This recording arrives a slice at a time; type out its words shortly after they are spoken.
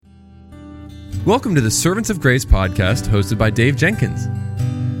Welcome to the Servants of Grace podcast hosted by Dave Jenkins.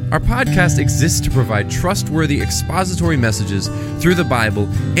 Our podcast exists to provide trustworthy expository messages through the Bible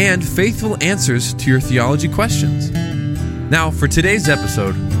and faithful answers to your theology questions. Now, for today's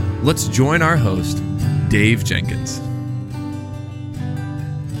episode, let's join our host, Dave Jenkins.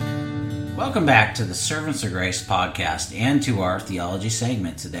 Welcome back to the Servants of Grace podcast and to our theology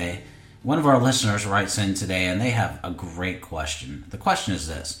segment today. One of our listeners writes in today and they have a great question. The question is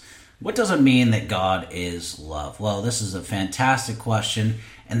this: what does it mean that God is love? Well, this is a fantastic question,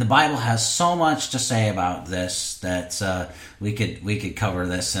 and the Bible has so much to say about this that we could cover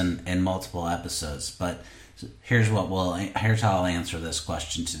this in multiple episodes. But here's how I'll answer this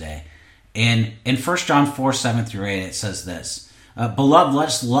question today. In 1 John 4, 7-8, it says this: Beloved, let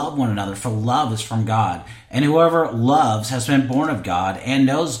us love one another, for love is from God. And whoever loves has been born of God and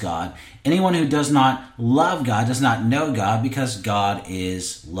knows God. Anyone who does not love God does not know God, because God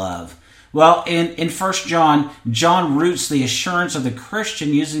is love. Well, in 1 John, John roots the assurance of the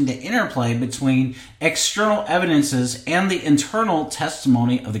Christian using the interplay between external evidences and the internal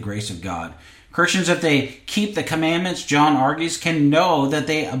testimony of the grace of God. Christians, if they keep the commandments, John argues, can know that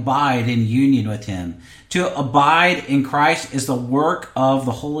they abide in union with Him. To abide in Christ is the work of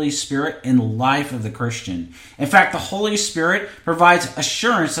the Holy Spirit in the life of the Christian. In fact, the Holy Spirit provides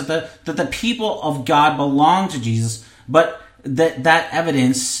assurance that the people of God belong to Jesus, but that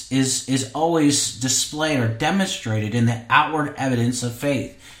evidence is always displayed or demonstrated in the outward evidence of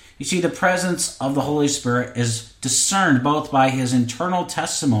faith. You see, the presence of the Holy Spirit is discerned both by His internal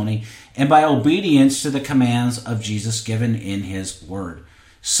testimony and by obedience to the commands of Jesus given in His Word.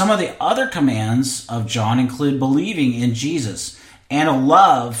 Some of the other commands of John include believing in Jesus and a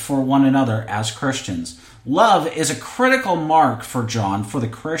love for one another as Christians. Love is a critical mark for John for the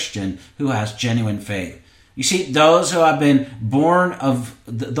Christian who has genuine faith. You see, those who have not been born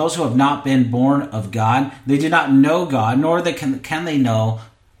of God, they do not know God, nor can they know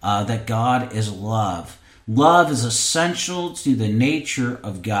that God is love. Love is essential to the nature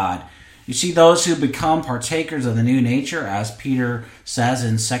of God. You see, those who become partakers of the new nature, as Peter says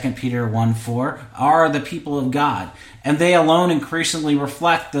in 2 Peter 1:4, are the people of God. And they alone increasingly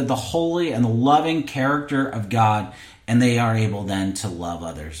reflect the holy and the loving character of God, and they are able then to love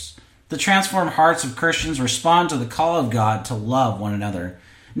others. The transformed hearts of Christians respond to the call of God to love one another.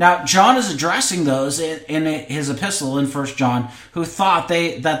 Now, John is addressing those in his epistle in 1 John who thought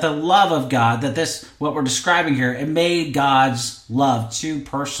that the love of God, what we're describing here, it made God's love too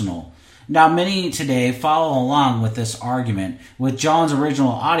personal. Now, many today follow along with this argument, with John's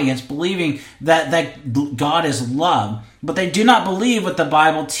original audience believing that God is love, but they do not believe what the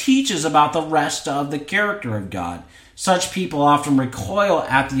Bible teaches about the rest of the character of God. Such people often recoil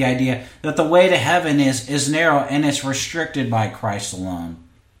at the idea that the way to heaven is narrow and is restricted by Christ alone.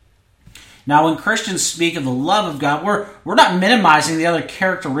 Now, when Christians speak of the love of God, we're not minimizing the other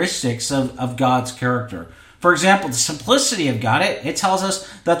characteristics of God's character. For example, the simplicity of God, it tells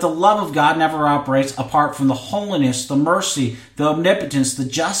us that the love of God never operates apart from the holiness, the mercy, the omnipotence, the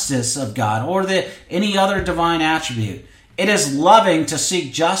justice of God, or any other divine attribute. It is loving to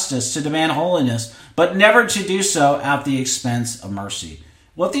seek justice, to demand holiness, but never to do so at the expense of mercy.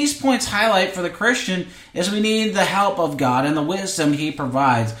 What these points highlight for the Christian is we need the help of God and the wisdom He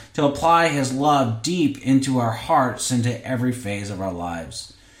provides to apply His love deep into our hearts, into every phase of our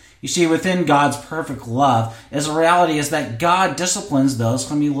lives. You see, within God's perfect love is a reality is that God disciplines those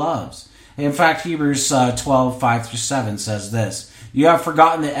whom He loves. In fact, Hebrews 12:5-7 says this: You have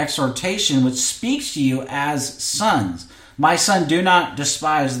forgotten the exhortation which speaks to you as sons. My son, do not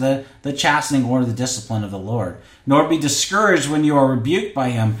despise the chastening or the discipline of the Lord, nor be discouraged when you are rebuked by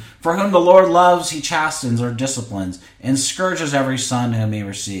Him. For whom the Lord loves, He chastens or disciplines, and scourges every son whom He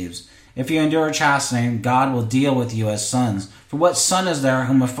receives. If you endure chastening, God will deal with you as sons. For what son is there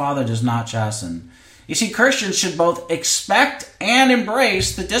whom a father does not chasten? You see, Christians should both expect and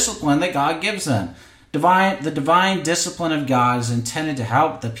embrace the discipline that God gives them. The divine discipline of God is intended to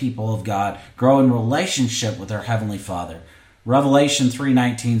help the people of God grow in relationship with their Heavenly Father. Revelation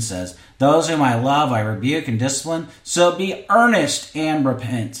 3:19 says, Those whom I love I rebuke and discipline, so be earnest and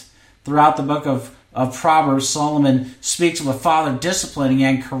repent. Throughout the book of Proverbs, Solomon speaks of a father disciplining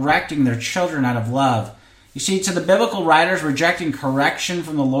and correcting their children out of love. You see, to the biblical writers, rejecting correction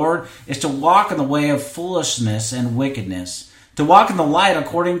from the Lord is to walk in the way of foolishness and wickedness. To walk in the light,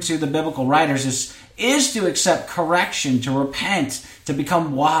 according to the biblical writers, is to accept correction, to repent, to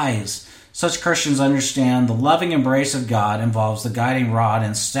become wise. Such Christians understand the loving embrace of God involves the guiding rod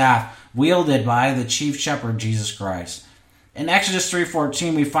and staff wielded by the chief shepherd, Jesus Christ. In Exodus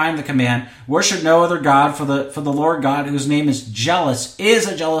 3:14, we find the command, worship no other God, for the Lord God, whose name is jealous, is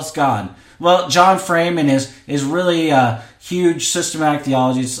a jealous God. Well, John Frame, in his really huge systematic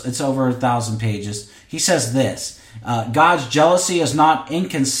theology, it's over 1,000 pages, he says this, God's jealousy is not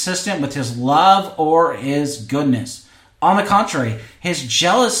inconsistent with his love or his goodness. On the contrary, his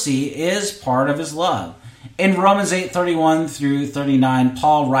jealousy is part of his love. In Romans 8:31 through 39,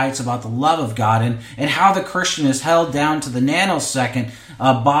 Paul writes about the love of God and how the Christian is held down to the nanosecond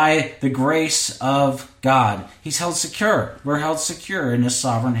by the grace of God. He's held secure. We're held secure in his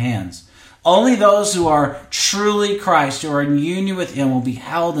sovereign hands. Only those who are truly Christ, who are in union with him, will be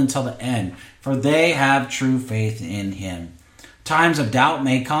held until the end, for they have true faith in him. Times of doubt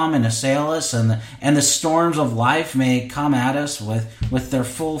may come and assail us, and the storms of life may come at us with their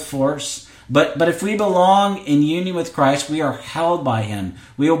full force. But if we belong in union with Christ, we are held by him.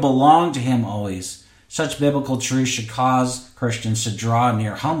 We will belong to him always. Such biblical truths should cause Christians to draw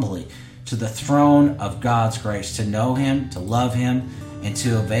near humbly to the throne of God's grace, to know him, to love him, and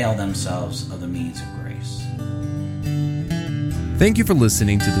to avail themselves of the means of grace. Thank you for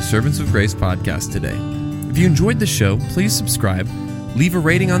listening to the Servants of Grace podcast today. If you enjoyed the show, please subscribe, leave a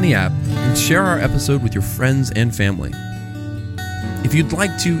rating on the app, and share our episode with your friends and family. If you'd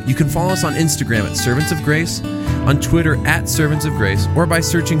like to, you can follow us on Instagram at Servants of Grace, on Twitter at Servants of Grace, or by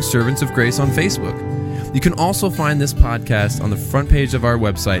searching Servants of Grace on Facebook. You can also find this podcast on the front page of our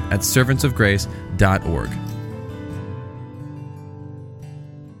website at servantsofgrace.org.